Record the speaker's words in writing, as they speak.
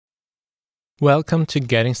Welcome to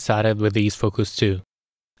Getting Started with AudioFocus 2,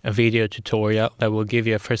 a video tutorial that will give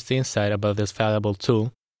you a first insight about this valuable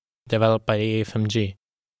tool developed by AFMG.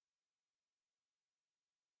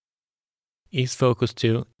 AudioFocus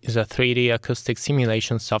 2 is a 3D acoustic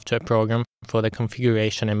simulation software program for the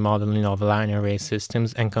configuration and modeling of line array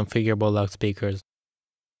systems and configurable loudspeakers.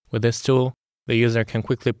 With this tool, the user can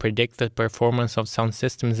quickly predict the performance of sound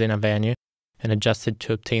systems in a venue and adjust it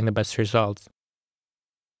to obtain the best results.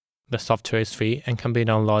 The software is free and can be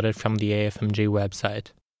downloaded from the AFMG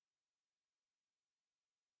website.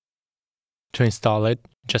 To install it,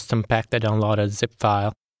 just unpack the downloaded zip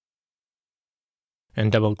file and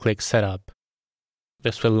double-click Setup.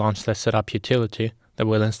 This will launch the Setup utility that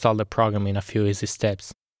will install the program in a few easy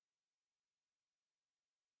steps.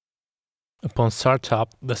 Upon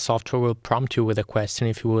startup, the software will prompt you with a question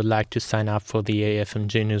if you would like to sign up for the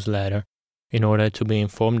AFMG newsletter in order to be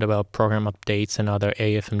informed about program updates and other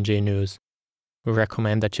AFMG news. We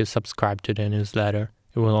recommend that you subscribe to the newsletter.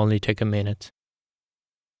 It will only take a minute.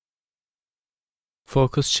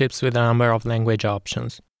 Focus ships with a number of language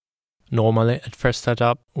options. Normally, at first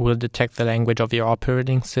startup, we'll detect the language of your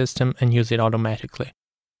operating system and use it automatically.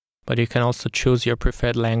 But you can also choose your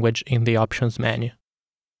preferred language in the options menu.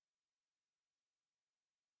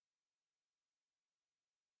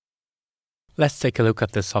 Let's take a look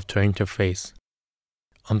at the software interface.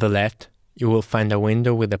 On the left, you will find a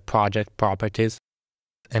window with the project properties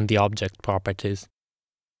and the object properties.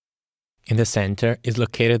 In the center is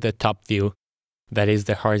located the top view, that is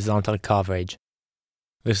the horizontal coverage.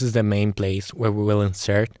 This is the main place where we will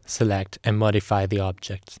insert, select, and modify the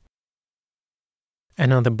objects.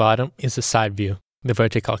 And on the bottom is the side view, the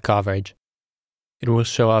vertical coverage. It will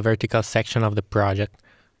show a vertical section of the project,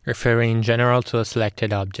 referring in general to a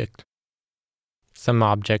selected object. Some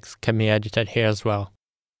objects can be edited here as well.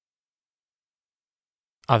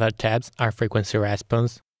 Other tabs are frequency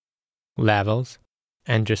response, levels,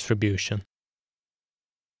 and distribution.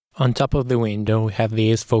 On top of the window, we have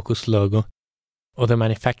the AudioFocus logo, or the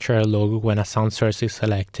manufacturer logo when a sound source is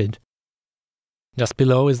selected. Just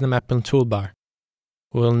below is the mapping toolbar.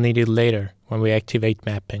 We will need it later when we activate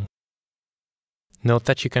mapping. Note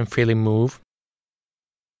that you can freely move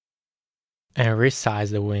and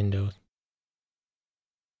resize the windows.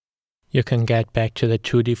 You can get back to the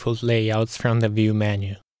two default layouts from the View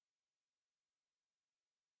menu.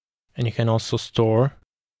 And you can also store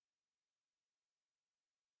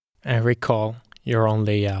and recall your own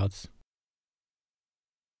layouts.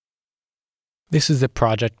 This is the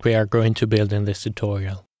project we are going to build in this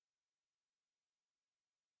tutorial.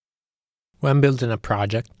 When building a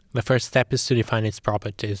project, the first step is to define its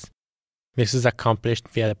properties. This is accomplished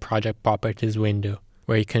via the Project Properties window,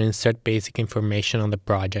 where you can insert basic information on the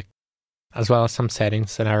project, as well as some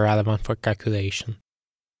settings that are relevant for calculation.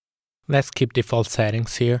 Let's keep default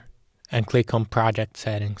settings here and click on Project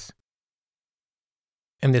Settings.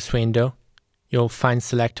 In this window, you'll find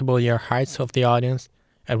selectable ear heights of the audience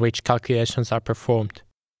at which calculations are performed,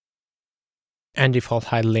 and default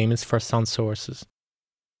height limits for sound sources.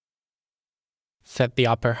 Set the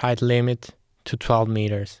upper height limit to 12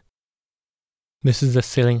 meters. This is the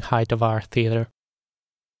ceiling height of our theater.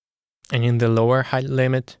 And in the lower height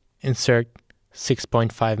limit, insert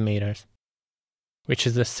 6.5 meters, which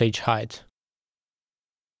is the stage height.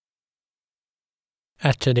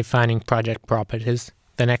 After defining project properties,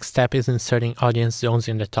 the next step is inserting audience zones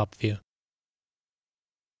in the top view.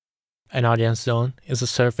 An audience zone is a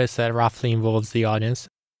surface that roughly involves the audience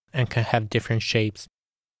and can have different shapes.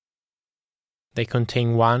 They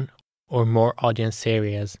contain one or more audience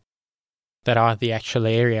areas that are the actual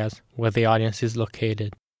areas where the audience is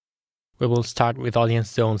located. We will start with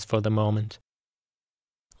audience zones for the moment.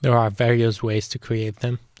 There are various ways to create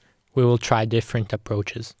them. We will try different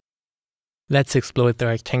approaches. Let's exploit the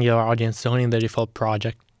rectangular audience zone in the default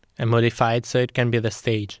project and modify it so it can be the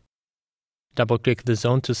stage. Double-click the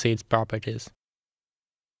zone to see its properties.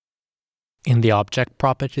 In the Object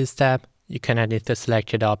Properties tab, you can edit the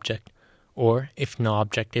selected object, or if no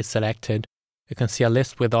object is selected, you can see a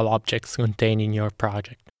list with all objects contained in your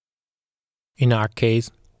project. In our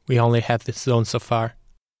case, we only have this zone so far.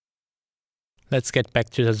 Let's get back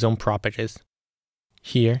to the zone properties.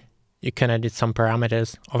 Here, you can edit some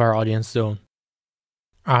parameters of our audience zone.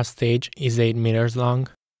 Our stage is 8 meters long,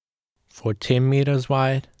 14 meters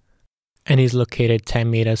wide, and is located 10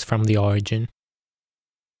 meters from the origin.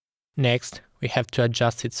 Next, we have to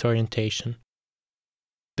adjust its orientation.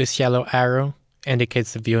 This yellow arrow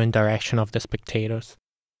indicates the viewing direction of the spectators,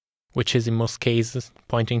 which is in most cases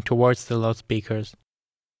pointing towards the loudspeakers.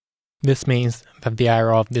 This means that the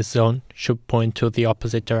arrow of this zone should point to the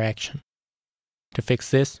opposite direction. To fix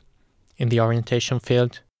this, In the orientation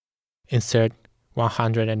field, insert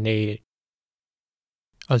 180.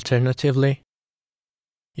 Alternatively,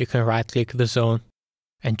 you can right-click the zone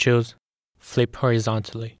and choose Flip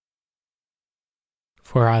Horizontally.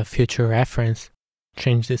 For our future reference,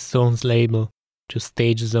 change this zone's label to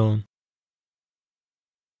Stage Zone.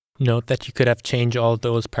 Note that you could have changed all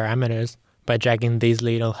those parameters by dragging these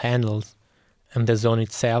little handles and the zone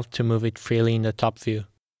itself to move it freely in the top view.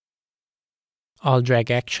 All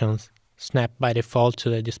drag actions snap by default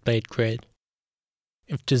to the displayed grid.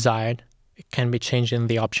 If desired, it can be changed in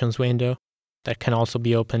the options window that can also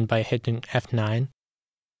be opened by hitting F9,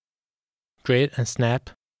 Grid and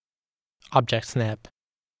Snap, Object Snap.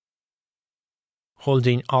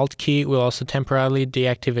 Holding Alt key will also temporarily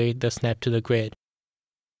deactivate the snap to the grid.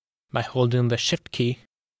 By holding the Shift key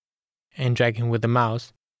and dragging with the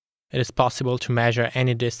mouse, it is possible to measure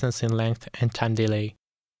any distance in length and time delay.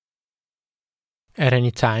 At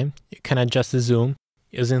any time, you can adjust the zoom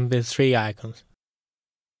using these three icons.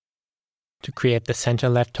 To create the center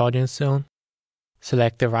left audience zone,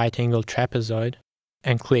 select the right angle trapezoid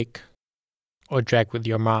and click or drag with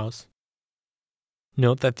your mouse.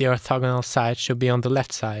 Note that the orthogonal side should be on the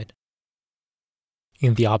left side.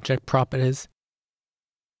 In the object properties,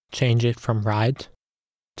 change it from right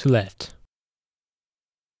to left.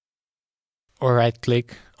 Or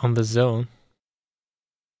right-click on the zone,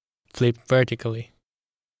 flip vertically.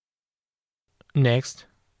 Next,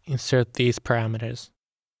 insert these parameters.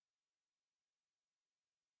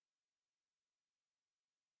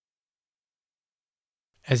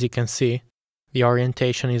 As you can see, the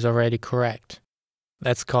orientation is already correct.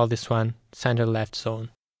 Let's call this one Center Left Zone.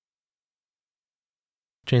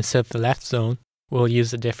 To insert the left zone, we'll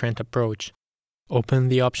use a different approach. Open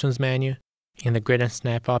the Options menu. In the Grid and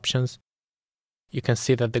Snap options, you can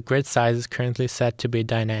see that the grid size is currently set to be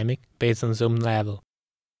dynamic based on zoom level.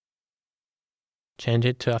 Change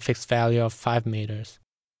it to a fixed value of 5 meters.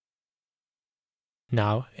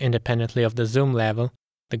 Now, independently of the zoom level,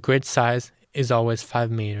 the grid size is always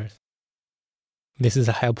 5 meters. This is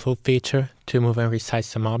a helpful feature to move and resize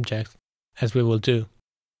some objects, as we will do.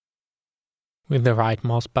 With the right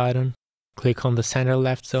mouse button, click on the center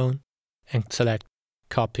left zone and select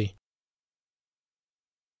Copy.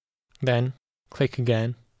 Then, click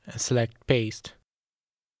again and select Paste.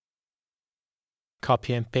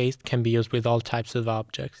 Copy and paste can be used with all types of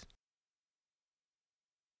objects.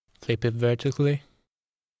 Flip it vertically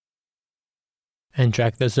and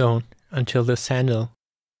drag the zone until the handle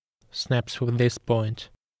snaps with this point.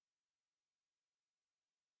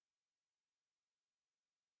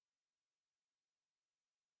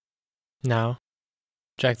 Now,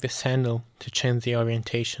 drag this handle to change the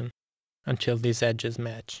orientation until these edges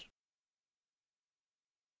match.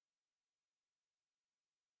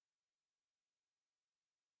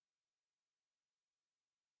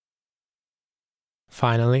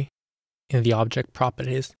 Finally, in the object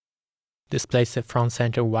properties, displace the front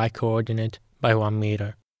center Y coordinate by 1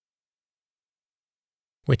 meter,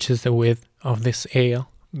 which is the width of this ale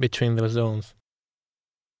between the zones.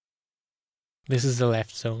 This is the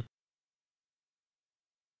left zone.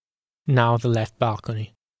 Now the left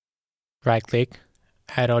balcony. Right-click,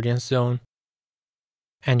 Add Audience Zone,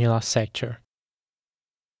 Annular Sector.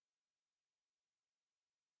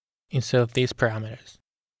 Insert these parameters.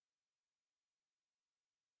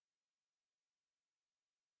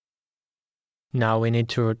 Now we need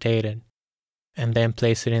to rotate it, and then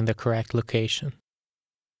place it in the correct location.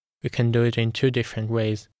 We can do it in two different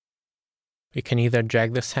ways. We can either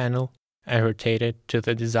drag this handle and rotate it to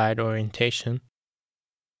the desired orientation,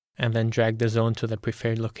 and then drag the zone to the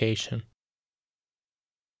preferred location.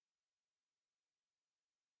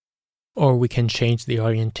 Or we can change the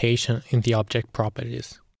orientation in the object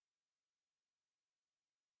properties.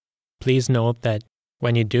 Please note that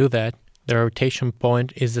when you do that, the rotation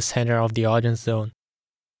point is the center of the audience zone.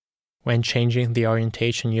 When changing the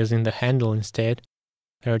orientation using the handle instead,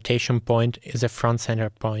 the rotation point is a front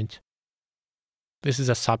center point. This is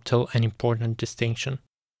a subtle and important distinction.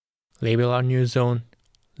 Label our new zone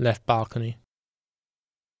left balcony.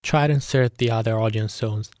 Try to insert the other audience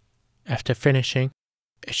zones. After finishing,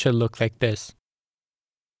 it should look like this.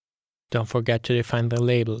 Don't forget to define the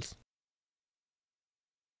labels.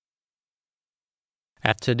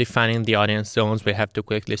 After defining the audience zones, we have to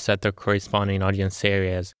quickly set their corresponding audience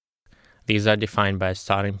areas. These are defined by a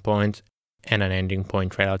starting point and an ending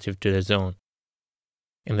point relative to the zone.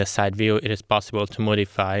 In the side view, it is possible to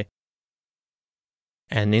modify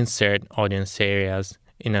and insert audience areas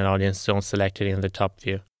in an audience zone selected in the top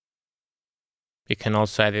view. You can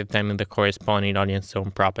also edit them in the corresponding audience zone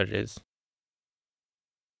properties.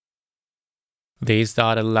 These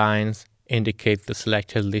dotted lines indicate the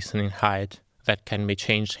selected listening height that can be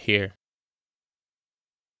changed here.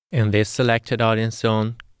 In this selected audience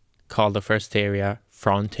zone, call the first area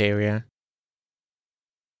front area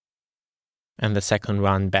and the second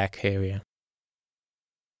one back area.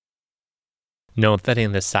 Note that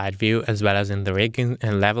in the side view as well as in the rigging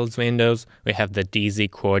and levels windows, we have the DZ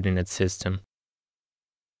coordinate system.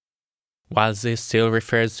 While Z still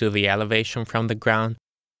refers to the elevation from the ground,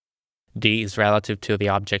 D is relative to the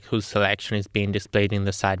object whose selection is being displayed in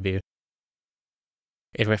the side view.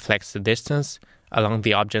 It reflects the distance along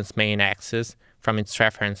the object's main axis from its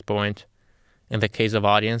reference point. In the case of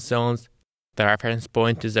audience zones, the reference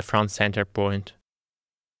point is the front center point.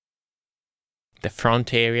 The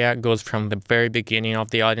front area goes from the very beginning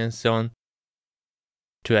of the audience zone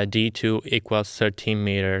to a D2 equals 13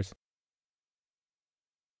 meters.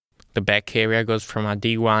 The back area goes from a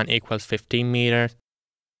D1 equals 15 meters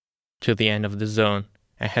to the end of the zone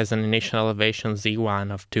and has an initial elevation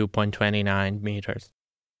Z1 of 2.29 meters.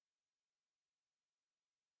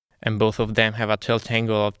 And both of them have a tilt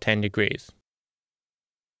angle of 10 degrees.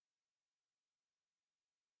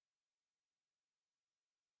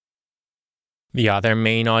 The other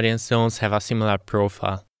main audience zones have a similar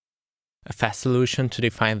profile. A fast solution to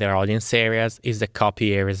define their audience areas is the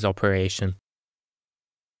copy areas operation.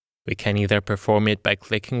 We can either perform it by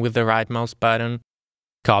clicking with the right mouse button,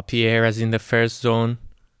 copy areas in the first zone,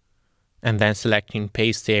 and then selecting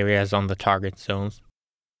paste areas on the target zones.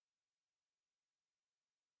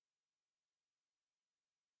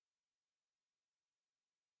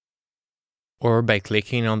 Or by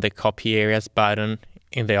clicking on the Copy Areas button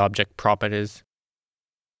in the Object Properties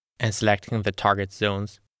and selecting the target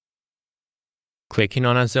zones. Clicking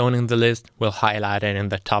on a zone in the list will highlight it in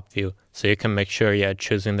the top view, so you can make sure you are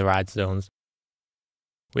choosing the right zones.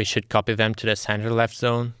 We should copy them to the center left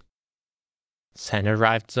zone, center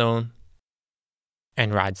right zone,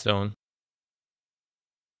 and right zone.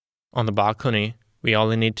 On the balcony, we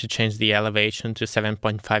only need to change the elevation to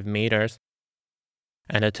 7.5 meters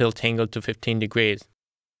and a tilt angle to 15 degrees.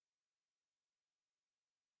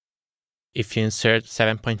 If you insert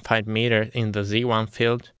 7.5 meters in the Z1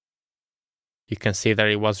 field, you can see that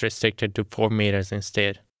it was restricted to 4 meters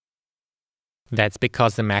instead. That's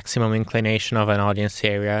because the maximum inclination of an audience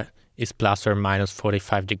area is plus or minus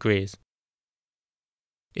 45 degrees.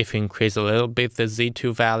 If you increase a little bit the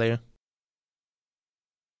Z2 value,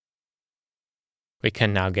 we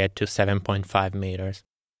can now get to 7.5 meters.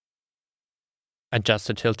 Adjust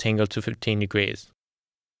the tilt angle to 15 degrees.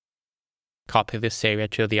 Copy this area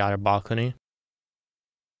to the other balcony.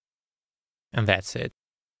 And that's it.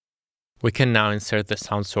 We can now insert the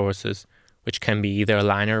sound sources, which can be either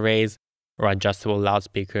line arrays or adjustable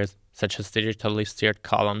loudspeakers, such as digitally steered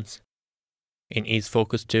columns. In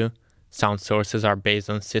AudioFocus 2, sound sources are based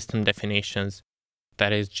on system definitions,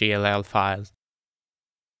 that is GLL files.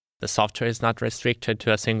 The software is not restricted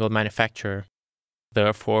to a single manufacturer.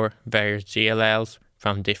 Therefore, various GLLs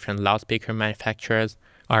from different loudspeaker manufacturers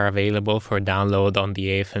are available for download on the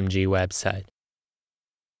AFMG website.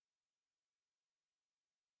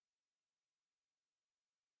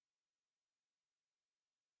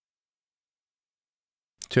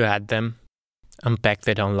 To add them, unpack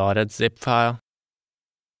the downloaded zip file,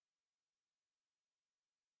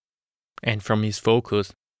 and from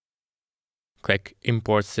AudioFocus, click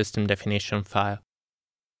Import System Definition File.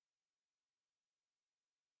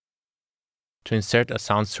 To insert a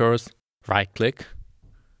sound source, right-click,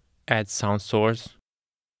 Add Sound Source,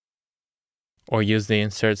 or use the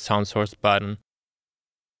Insert Sound Source button.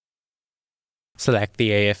 Select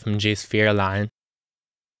the AFMG sphere line,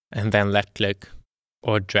 and then left-click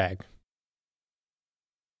or drag.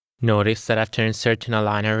 Notice that after inserting a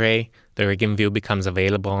line array, the rigging view becomes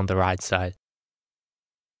available on the right side.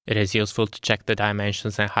 It is useful to check the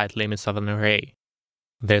dimensions and height limits of an array.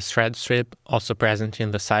 This red strip, also present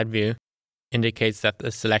in the side view, indicates that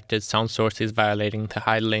the selected sound source is violating the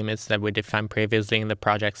height limits that we defined previously in the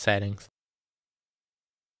project settings.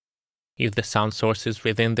 If the sound source is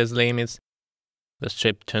within these limits, the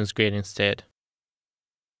strip turns green instead.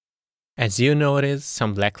 As you notice,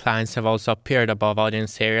 some black lines have also appeared above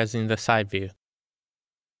audience areas in the side view.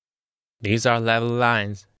 These are level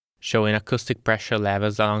lines, showing acoustic pressure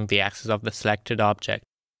levels along the axis of the selected object.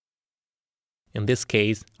 In this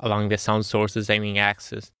case, along the sound source's aiming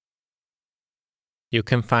axis. You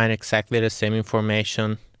can find exactly the same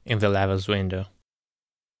information in the levels window.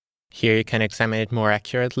 Here you can examine it more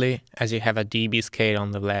accurately as you have a dB scale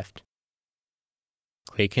on the left.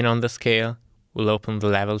 Clicking on the scale will open the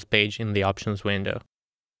levels page in the options window.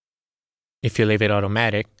 If you leave it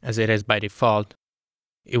automatic, as it is by default,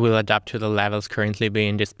 it will adapt to the levels currently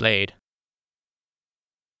being displayed.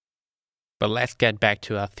 But let's get back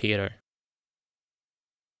to our theater.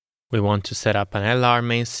 We want to set up an LR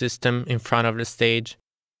main system in front of the stage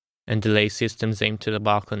and delay systems aimed to the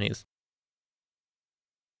balconies.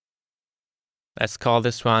 Let's call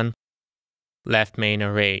this one left main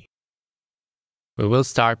array. We will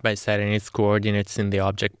start by setting its coordinates in the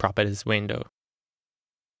Object Properties window.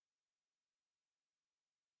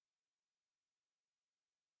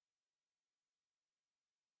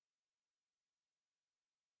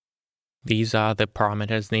 These are the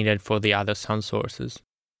parameters needed for the other sound sources.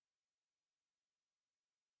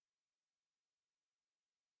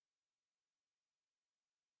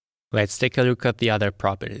 Let's take a look at the other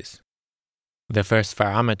properties. The first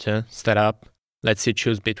parameter, setup, lets you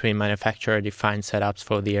choose between manufacturer-defined setups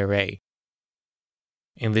for the array.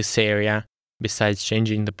 In this area, besides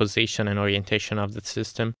changing the position and orientation of the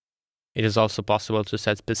system, it is also possible to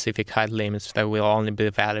set specific height limits that will only be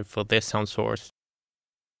valid for this sound source.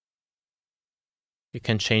 You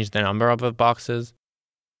can change the number of the boxes,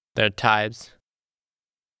 their types,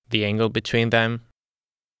 the angle between them,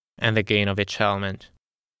 and the gain of each element.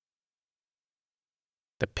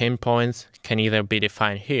 The pinpoints can either be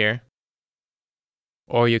defined here,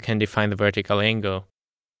 or you can define the vertical angle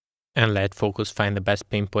and let Focus find the best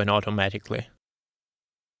pinpoint automatically.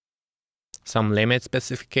 Some limit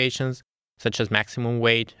specifications, such as maximum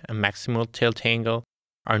weight and maximal tilt angle,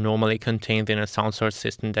 are normally contained in a sound source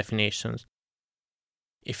system definitions.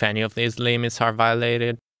 If any of these limits are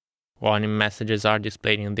violated, warning messages are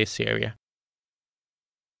displayed in this area,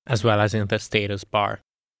 as well as in the status bar.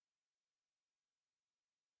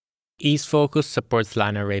 AudioFocus supports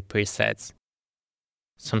line array presets.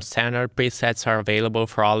 Some standard presets are available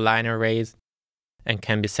for all line arrays and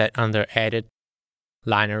can be set under Edit,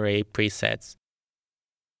 Line Array Presets.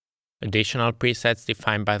 Additional presets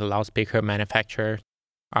defined by the loudspeaker manufacturer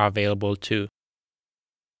are available too.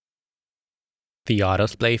 The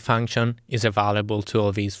autosplay function is a valuable tool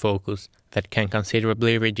of AudioFocus that can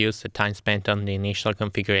considerably reduce the time spent on the initial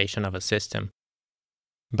configuration of a system.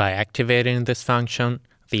 By activating this function,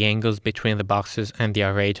 the angles between the boxes and the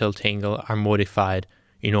array tilt angle are modified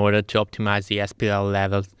in order to optimize the SPL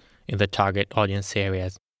levels in the target audience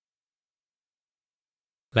areas.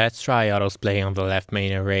 Let's try autosplay on the left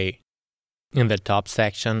main array. In the top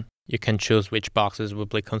section, you can choose which boxes will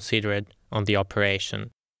be considered on the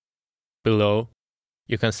operation. Below,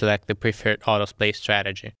 you can select the preferred autosplay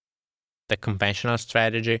strategy. The conventional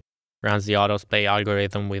strategy runs the autosplay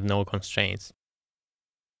algorithm with no constraints.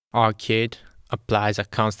 Arcade applies a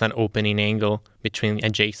constant opening angle between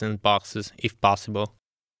adjacent boxes if possible,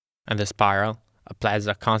 and the spiral applies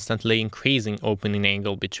a constantly increasing opening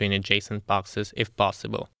angle between adjacent boxes if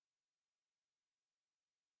possible.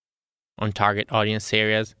 On target audience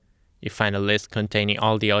areas, you find a list containing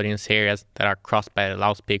all the audience areas that are crossed by the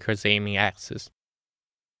loudspeaker's aiming axis.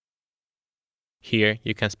 Here,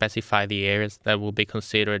 you can specify the areas that will be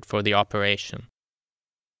considered for the operation.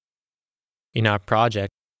 In our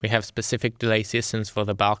project, we have specific delay systems for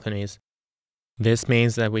the balconies. This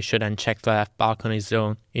means that we should uncheck the left balcony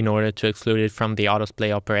zone in order to exclude it from the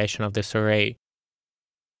autosplay operation of this array.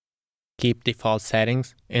 Keep default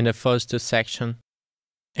settings in the first two sections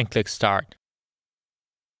and click Start.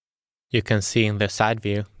 You can see in the side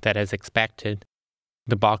view that, as expected,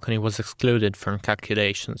 the balcony was excluded from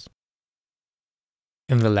calculations.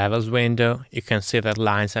 In the Levels window, you can see that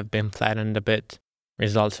lines have been flattened a bit,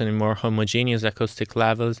 resulting in more homogeneous acoustic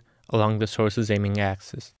levels along the source's aiming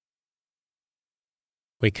axis.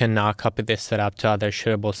 We can now copy this setup to other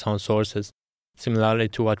shareable sound sources, similarly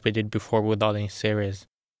to what we did before with audience series.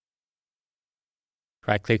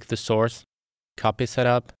 Right-click the source, copy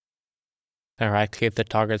setup, then right-click the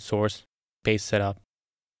target source, paste setup.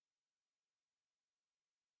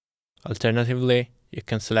 Alternatively, you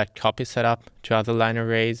can select Copy Setup to other line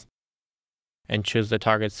arrays and choose the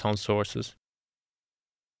target sound sources.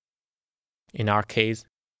 In our case,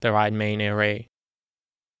 the right main array.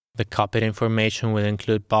 The copied information will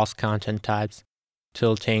include box content types,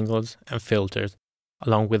 tilt angles, and filters,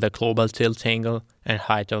 along with the global tilt angle and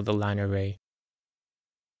height of the line array.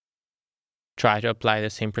 Try to apply the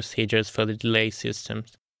same procedures for the delay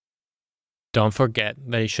systems. Don't forget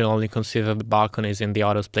that you should only consider the balconies in the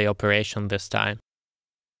autosplay operation this time.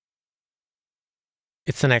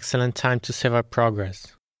 It's an excellent time to save our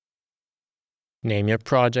progress. Name your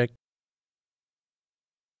project,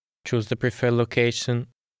 choose the preferred location,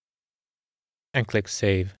 and click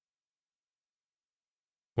Save.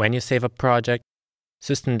 When you save a project,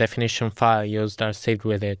 system definition file used are saved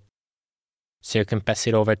with it, so you can pass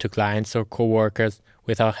it over to clients or coworkers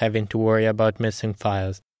without having to worry about missing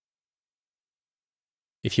files.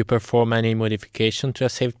 If you perform any modification to a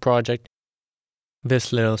saved project,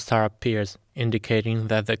 This little star appears, indicating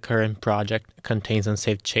that the current project contains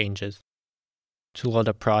unsaved changes. To load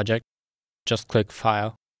a project, just click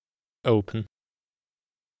File, Open.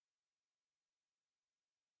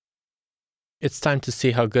 It's time to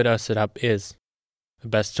see how good our setup is. The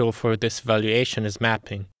best tool for this evaluation is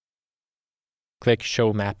mapping. Click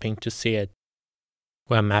Show Mapping to see it.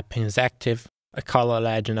 When mapping is active, a color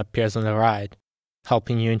legend appears on the right,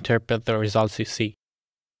 helping you interpret the results you see.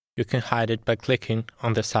 You can hide it by clicking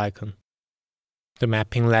on this icon. The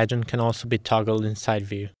mapping legend can also be toggled in side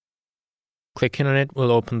view. Clicking on it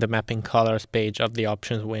will open the Mapping Colors page of the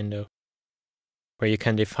Options window, where you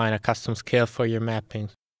can define a custom scale for your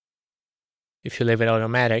mappings. If you leave it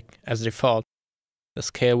automatic, as default, the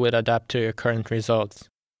scale will adapt to your current results.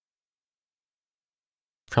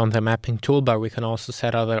 From the Mapping toolbar, we can also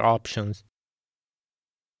set other options.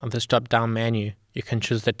 On this drop-down menu, you can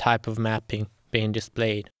choose the type of mapping being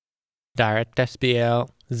displayed. Direct SPL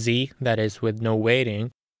Z, that is with no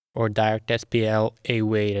weighting, or Direct SPL A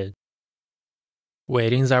weighted.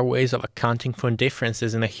 Weightings are ways of accounting for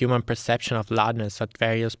differences in the human perception of loudness at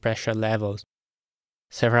various pressure levels.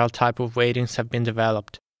 Several types of weightings have been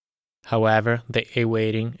developed. However, the A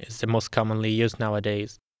weighting is the most commonly used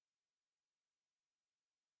nowadays.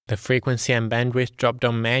 The frequency and bandwidth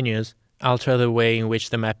drop-down menus alter the way in which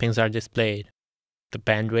the mappings are displayed. The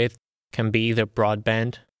bandwidth can be either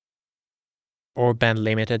broadband or band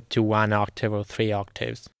limited to 1 octave or 3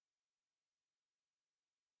 octaves.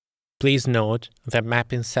 Please note that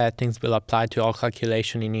mapping settings will apply to all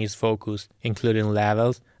calculation in AudioFocus, including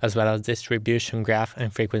levels, as well as distribution graph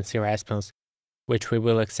and frequency response, which we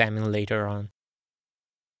will examine later on.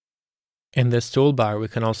 In this toolbar, we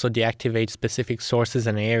can also deactivate specific sources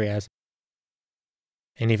and areas,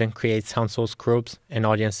 and even create sound source groups and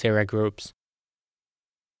audience area groups.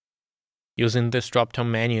 Using this drop-down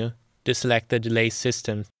menu, deselect the delay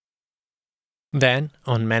systems. Then,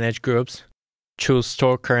 on Manage Groups, choose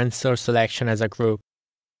Store Current Source Selection as a group,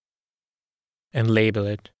 and label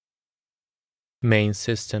it Main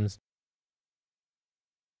Systems.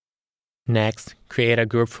 Next, create a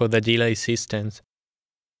group for the delay systems.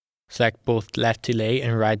 Select both left delay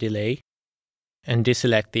and right delay, and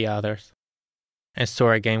deselect the others, and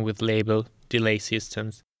store again with label Delay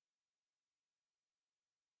Systems.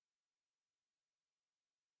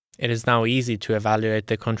 It is now easy to evaluate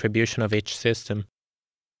the contribution of each system,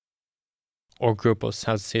 or group of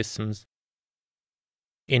sound systems.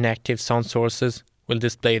 Inactive sound sources will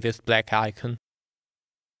display this black icon.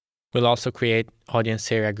 We'll also create audience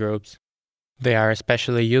area groups. They are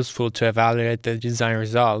especially useful to evaluate the design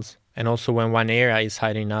results, and also when one area is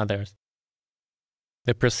hiding others.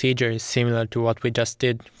 The procedure is similar to what we just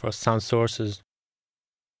did for sound sources.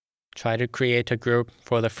 Try to create a group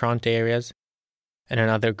for the front areas and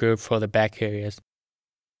another group for the back areas.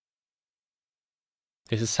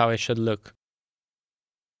 This is how it should look.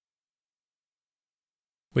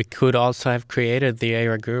 We could also have created the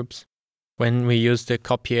area groups when we use the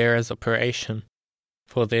copy areas operation.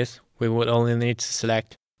 For this, we would only need to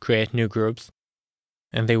select Create New Groups,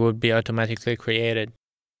 and they would be automatically created.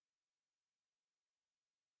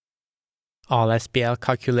 All SPL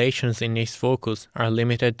calculations in AudioFocus are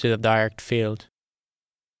limited to the direct field.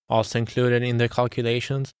 Also included in the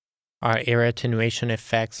calculations are area attenuation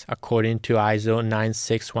effects according to ISO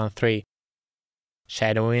 9613.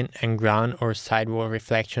 Shadowing and ground or sidewall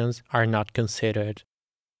reflections are not considered.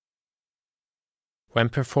 When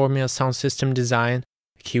performing a sound system design,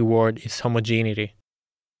 the keyword is homogeneity,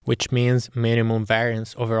 which means minimum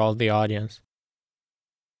variance over all the audience.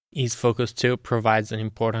 AudioFocus 2 provides an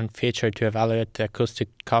important feature to evaluate the acoustic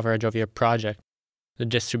coverage of your project, the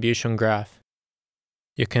distribution graph.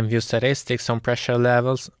 You can view statistics on pressure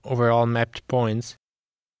levels over all mapped points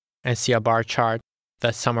and see a bar chart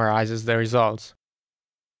that summarizes the results.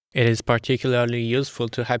 It is particularly useful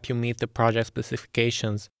to help you meet the project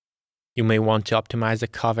specifications. You may want to optimize the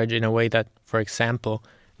coverage in a way that, for example,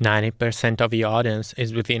 90% of your audience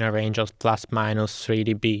is within a range of plus minus 3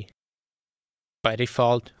 dB. By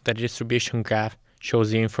default, the distribution graph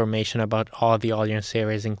shows you information about all the audience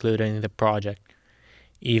areas included in the project,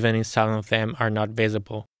 even if some of them are not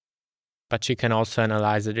visible. But you can also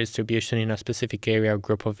analyze the distribution in a specific area or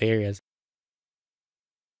group of areas.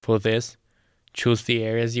 For this, choose the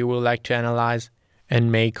areas you would like to analyze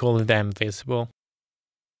and make all of them visible.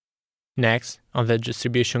 Next, on the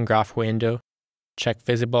distribution graph window, check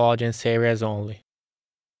Visible Audience Areas only.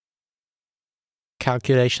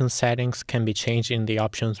 Calculation settings can be changed in the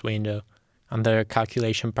Options window under the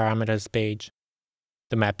Calculation Parameters page.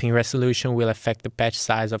 The mapping resolution will affect the patch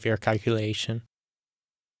size of your calculation.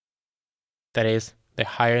 That is, The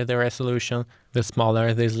higher the resolution, the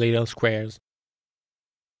smaller these little squares.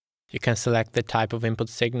 You can select the type of input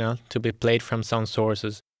signal to be played from some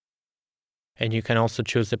sources, and you can also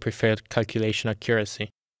choose the preferred calculation accuracy.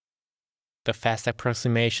 The fast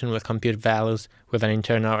approximation will compute values with an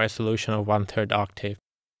internal resolution of 1/3 octave.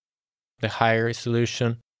 The higher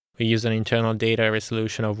resolution will use an internal data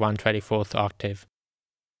resolution of 1/24 octave.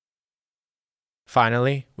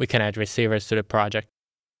 Finally, we can add receivers to the project.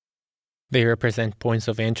 They represent points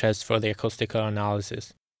of interest for the acoustical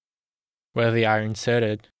analysis. Where they are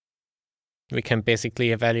inserted, we can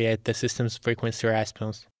basically evaluate the system's frequency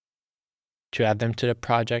response. To add them to the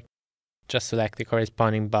project, just select the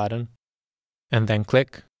corresponding button, and then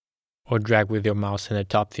click or drag with your mouse in the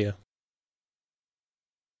top view.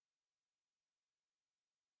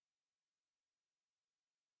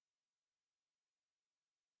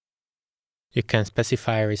 You can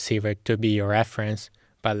specify a receiver to be your reference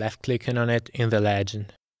by left-clicking on it in the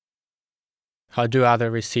legend. How do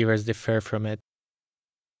other receivers differ from it?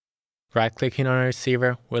 Right-clicking on a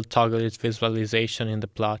receiver will toggle its visualization in the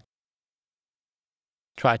plot.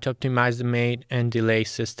 Try to optimize the main and delay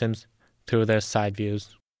systems through their side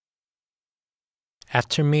views.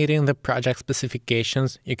 After meeting the project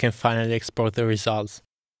specifications, you can finally export the results.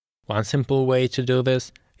 One simple way to do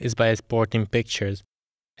this is by exporting pictures.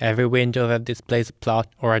 Every window that displays a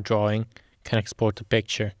plot or a drawing can export a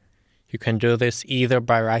picture. You can do this either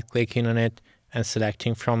by right-clicking on it and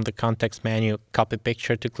selecting from the context menu Copy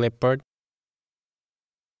Picture to Clipboard,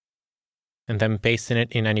 and then pasting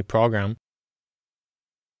it in any program,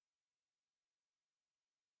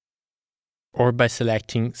 or by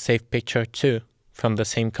selecting Save Picture to from the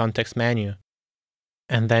same context menu,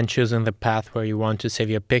 and then choosing the path where you want to save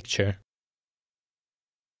your picture,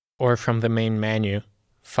 or from the main menu,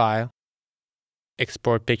 File,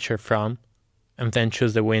 Export Picture From, and then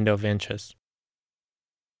choose the window of interest.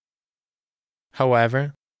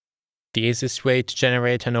 However, the easiest way to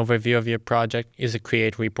generate an overview of your project is the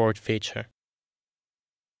Create Report feature.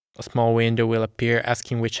 A small window will appear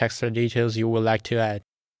asking which extra details you would like to add.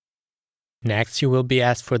 Next, you will be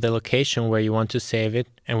asked for the location where you want to save it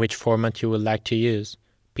and which format you would like to use,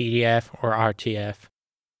 PDF or RTF.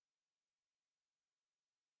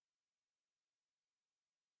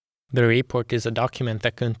 The report is a document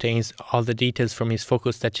that contains all the details from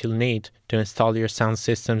AudioFocus that you'll need to install your sound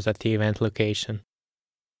systems at the event location.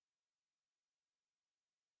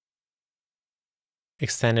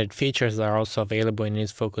 Extended features are also available in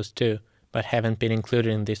AudioFocus too, but haven't been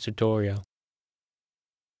included in this tutorial.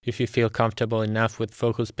 If you feel comfortable enough with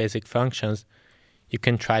Focus basic functions, you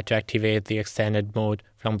can try to activate the extended mode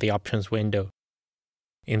from the Options window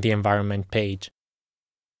in the Environment page.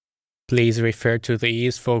 Please refer to the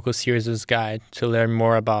AudioFocus User's Guide to learn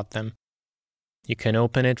more about them. You can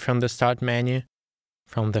open it from the Start menu,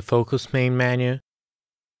 from the Focus main menu,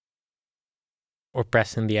 or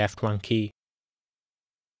pressing the F1 key.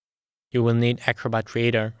 You will need Acrobat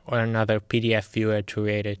Reader or another PDF viewer to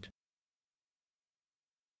read it.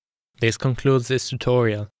 This concludes this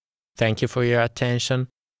tutorial. Thank you for your attention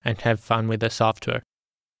and have fun with the software.